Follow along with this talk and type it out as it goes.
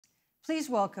Please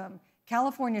welcome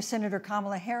California Senator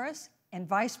Kamala Harris and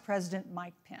Vice President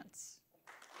Mayk Pens.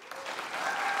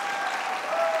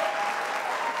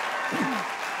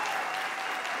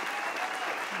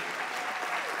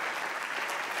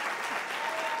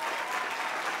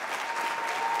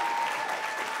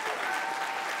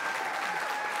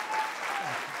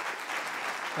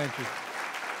 Thank you.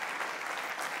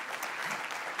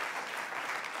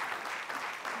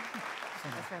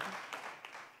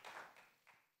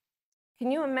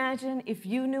 Can you imagine if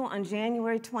you knew on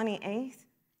January 28th,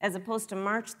 as opposed to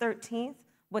March 13th,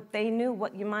 what they knew,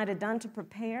 what you might have done to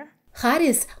prepare?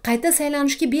 Harris qayta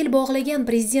saylanishga bel bog'lagan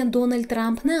prezident Donald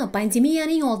Trampni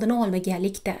pandemiyaning oldini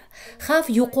olmaganlikda, xavf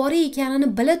yuqori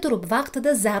ekanini bila turib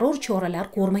vaqtida zarur choralar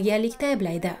ko'rmaganlikda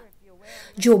ayblaydi.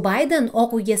 Jo Bayden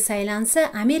Oq uyga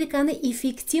saylansa, Amerikani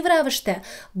effektiv ravishda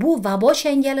bu vabo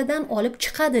changalidan olib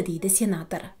chiqadi, deydi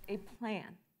senator.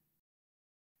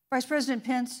 Vice President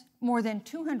Pence, more than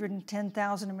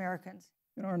 210,000 Americans.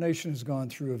 Our nation has gone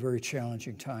through a very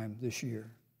challenging time this year.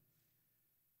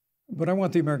 But I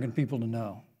want the American people to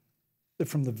know that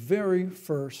from the very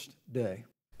first day,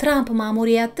 Tramp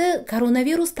ma'muriyati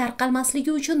koronavirus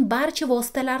tarqalmasligi uchun barcha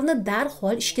vositalarni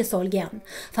darhol ishga solgan.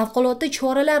 Favqulodda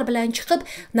choralar bilan chiqib,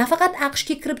 nafaqat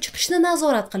AQShga kirib chiqishni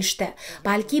nazorat qilishdi,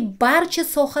 balki barcha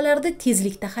sohalarda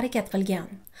tezlikda harakat qilgan.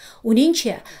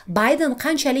 Uningcha, Bayden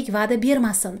qanchalik va'da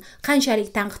bermasin, qanchalik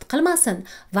tanqid qilmasin,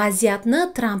 vaziyatni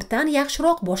Trampdan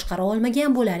yaxshiroq boshqara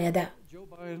olmagan bo'lar edi.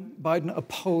 Biden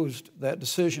opposed that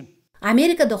decision.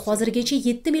 Amerikada hozirgacha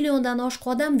 7 milliondan oshiq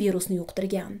odam virusni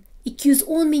yuqtirgan.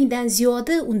 210 mingdan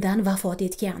ziyodi undan vafot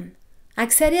etgan.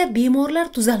 Aksariyat bemorlar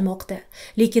tuzalmoqda,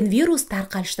 lekin virus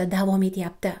tarqalishda davom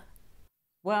etyapti.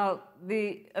 Well, the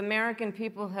American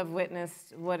people have witnessed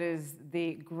what is the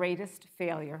greatest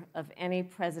failure of any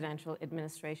presidential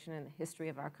administration in the history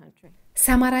of our country.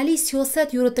 Samarali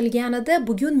siyosat yuritilganida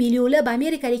bugun millionlab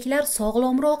amerikaliklar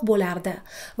sog'lomroq bo'lardi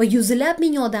va yuzlab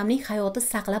ming odamning hayoti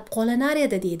saqlab qolinar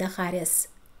edi, deydi Harris.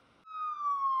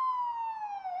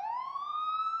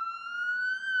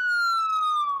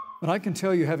 But I can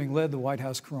tell you, having led the White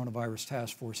House Coronavirus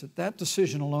Task Force, that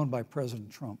decision alone by President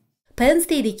Trump. Pens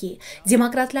deydiki,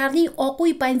 demokratlarning Oq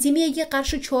uy pandemiyaga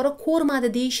qarshi chora ko'rmadi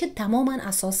deyishi tamoman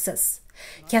asossiz.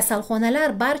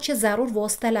 Kasalxonalar barcha zarur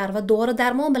vositalar va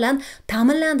dori-darmon bilan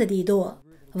ta'minlandi, deydi u.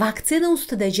 Vaksina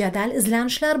ustida jadal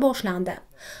izlanishlar boshlandi.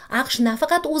 AQSh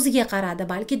nafaqat o'ziga qaradi,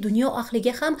 balki dunyo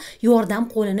ahliga ham yordam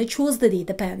qo'lini cho'zdi,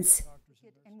 deydi Pens.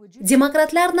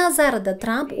 Demokratlar nazarida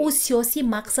Tramp o'z siyosiy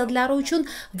maqsadlari uchun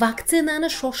vaksinani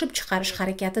shoshib chiqarish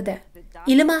harakatida.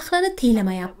 Ilm ahlini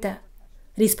tinglamayapti.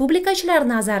 Respublikachilar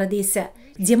nazarida esa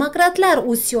demokratlar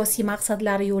o'z siyosiy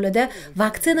maqsadlari yo'lida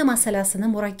vaksina masalasini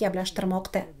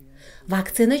murakkablashtirmoqda.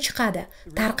 Vaksina chiqadi,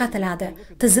 tarqatiladi,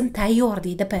 tizim tayyor,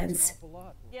 deydi Pens.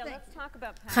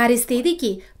 Harris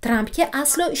deydiki, Trampga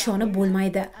aslo ishonib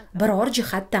bo'lmaydi, biror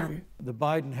jihatdan.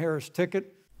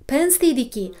 Pens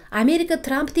deydiki, Amerika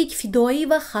Trampdek fidoyi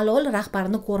va halol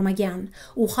rahbarni ko'rmagan.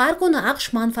 U har kuni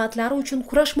AQSh manfaatlari uchun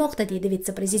kurashmoqda, deydi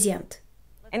vitse-prezident.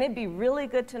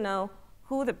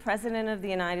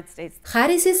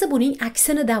 Harris esa buning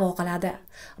aksini da'vo qiladi.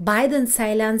 Bayden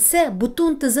saylansa,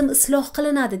 butun tizim isloh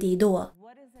qilinadi, deydi u.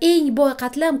 Eng boy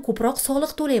qatlam ko'proq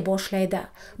soliq to'lay boshlaydi.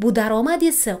 Bu daromad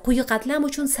esa quyi qatlam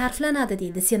uchun sarflanadi,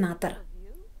 deydi senator.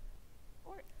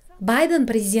 Bayden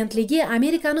prezidentligi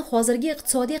Amerikani hozirgi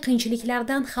iqtisodiy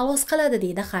qiyinchiliklardan xalos qiladi,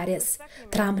 deydi Harris.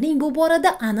 Trampning bu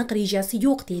borada aniq rejasi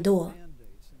yo'q, deydi u.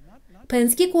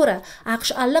 Pensga ko'ra,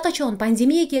 AQSh allaqachon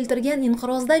pandemiya keltirgan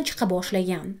inqirozdan chiqa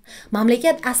boshlagan.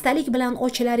 Mamlakat astalik bilan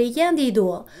ochilar ekan, deydi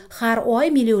u. Har oy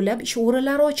millionlab ish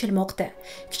o'rinlari ochilmoqda.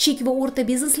 Kichik va o'rta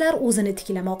bizneslar o'zini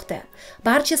tiklamoqda.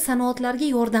 Barcha sanoatlarga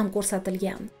yordam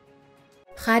ko'rsatilgan.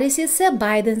 Harris esa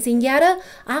Bayden singari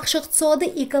AQSh iqtisodi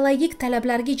ekologik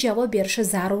talablarga javob berishi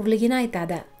zarurligini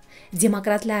aytadi.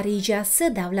 Demokratlar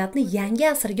rejasi davlatni yangi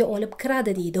asrga olib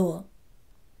kiradi, deydi u.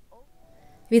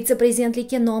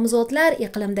 Vitse-prezidentlikka nomzodlar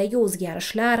iqlimdagi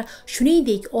o'zgarishlar,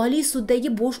 shuningdek Oliy suddagi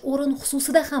bo'sh o'rin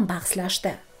xususida ham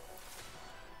bahslashdi.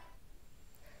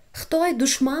 Xitoy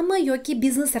dushmanmi yoki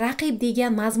biznes raqib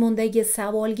degan mazmundagi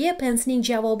savolga Pensning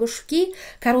javobi shuki,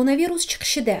 koronavirus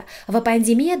chiqishida va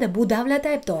pandemiyada bu davlat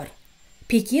aybdor.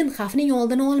 Pekin xavfning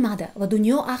oldini olmadi va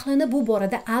dunyo ahlini bu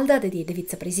borada aldadi, deydi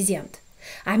vitse-prezident.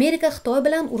 Amerika Xitoy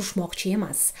bilan urushmoqchi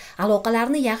emas,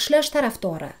 aloqalarni yaxshilash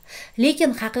tarafdori,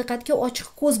 lekin haqiqatga ochiq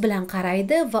ko'z bilan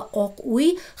qaraydi va Oq uy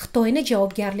Xitoyni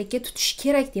javobgarlikka tutish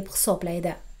kerak deb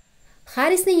hisoblaydi.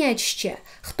 Harrisning aytishicha,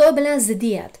 Xitoy bilan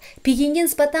ziddiyat, Pekinga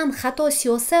nisbatan xato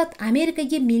siyosat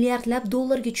Amerikaga milliardlab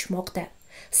dollarga tushmoqda.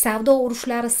 Savdo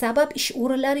urushlari sabab ish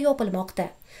o'rinlari yopilmoqda.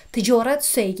 Tijorat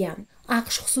susaygan.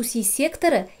 AQSh xususiy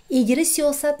sektori egri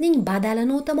siyosatning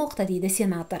badalini o'tamoqda, deydi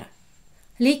senator.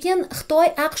 Lekin Xitoy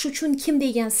AQSh uchun kim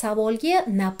degan savolga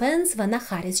na Pens va na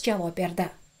Harris javob berdi.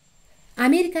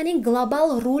 Amerikaning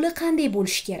global roli qanday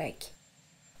bo'lishi kerak?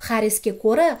 Harrisga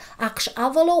ko'ra, AQSh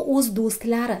avvalo o'z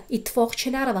do'stlari,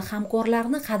 ittifoqchilari va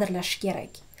hamkorlarini qadrlashi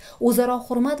kerak. O'zaro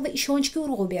hurmat va ishonchga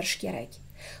urg'u berish kerak.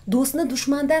 Do'stni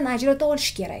dushmandan ajrata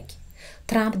olish kerak.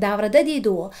 Tramp davrida, deydi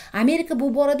u, Amerika bu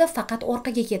borada faqat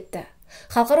orqaga ketdi.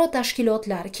 Xalqaro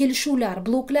tashkilotlar, kelishuvlar,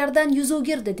 bloklardan yuz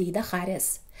o'girdi, deydi Harris.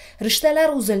 Rishtalar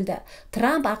uzildi.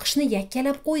 Tramp AQShni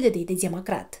yakkalab qo'ydi, deydi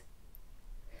Demokrat.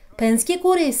 Pensga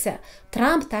ko'ra esa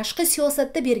Tramp tashqi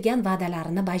siyosatda bergan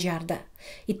va'dalarini bajardi.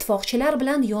 Ittifoqchilar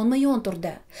bilan yonma-yon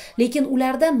turdi, lekin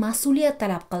ulardan mas'uliyat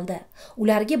talab qildi.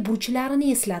 Ularga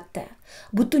burchlarini eslatdi.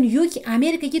 Butun yuk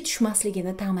Amerikaga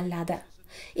tushmasligini ta'minladi.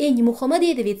 Eng muhimi,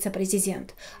 deydi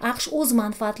vitse-prezident, AQSh o'z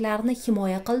manfaatlarini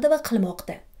himoya qildi va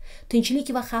qilmoqda. Tinchlik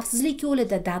va xavfsizlik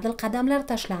yo'lida dadil qadamlar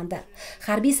tashlandi.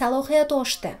 Harbiy salohiyat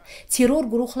oshdi. Terror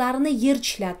guruhlarini yer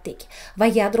tishlatdik va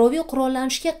yadroviy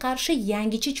qurollanishga qarshi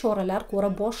yangicha choralar ko'ra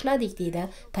boshladik, deydi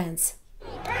Pens.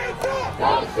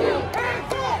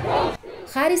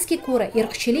 Harrisga ko'ra,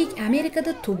 irqchilik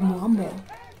Amerikada tub muammo.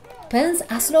 Pens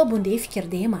aslo bunday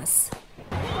fikrda emas.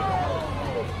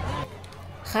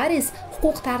 Harris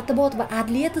huquq tartibot va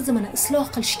adliya tizimini isloh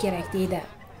qilish kerak, deydi.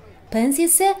 Pens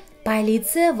esa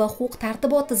politsiya va huquq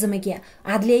tartibot tizimiga,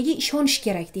 adliyaga ishonish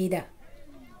kerak, deydi.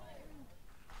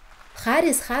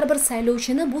 Harris har bir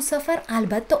saylovchini bu safar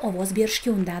albatta ovoz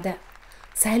berishga undadi.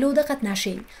 Saylovda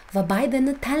qatnashing va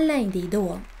Baydenni tanlang, deydi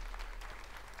u.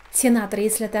 Senator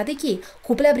eslatadiki,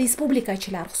 ko'plab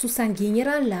respublikachilar, xususan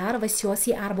generallar va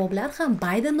siyosiy arboblar ham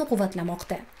Baydenni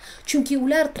quvvatlamoqda. Chunki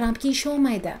ular Trampga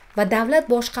ishonmaydi va davlat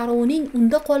boshqaruvining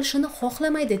unda qolishini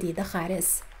xohlamaydi, deydi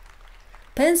Harris.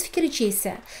 Pens fikricha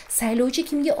esa, saylovchi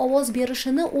kimga ovoz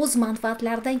berishini o'z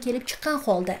manfaatlaridan kelib chiqqan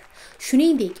holda,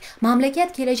 shuningdek,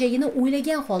 mamlakat kelajagini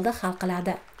o'ylagan holda hal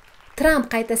qiladi.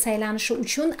 Tramp qayta saylanishi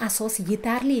uchun asos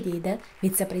yetarli, deydi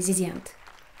vitse-prezident.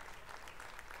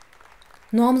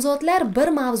 Nomzodlar bir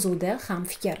mavzuda ham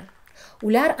fikr.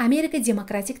 Ular Amerika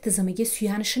demokratik tizimiga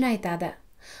suyanishini aytadi.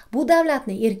 Bu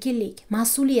davlatni erkinlik,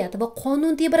 mas'uliyat va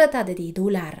qonun tebratadi, deydi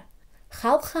ular.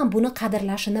 Xalq ham buni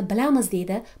qadrlashini bilamiz,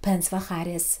 deydi Pens va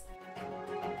Harris.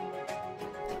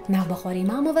 Navbahor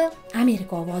Imamova,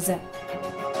 Amerika ovozi.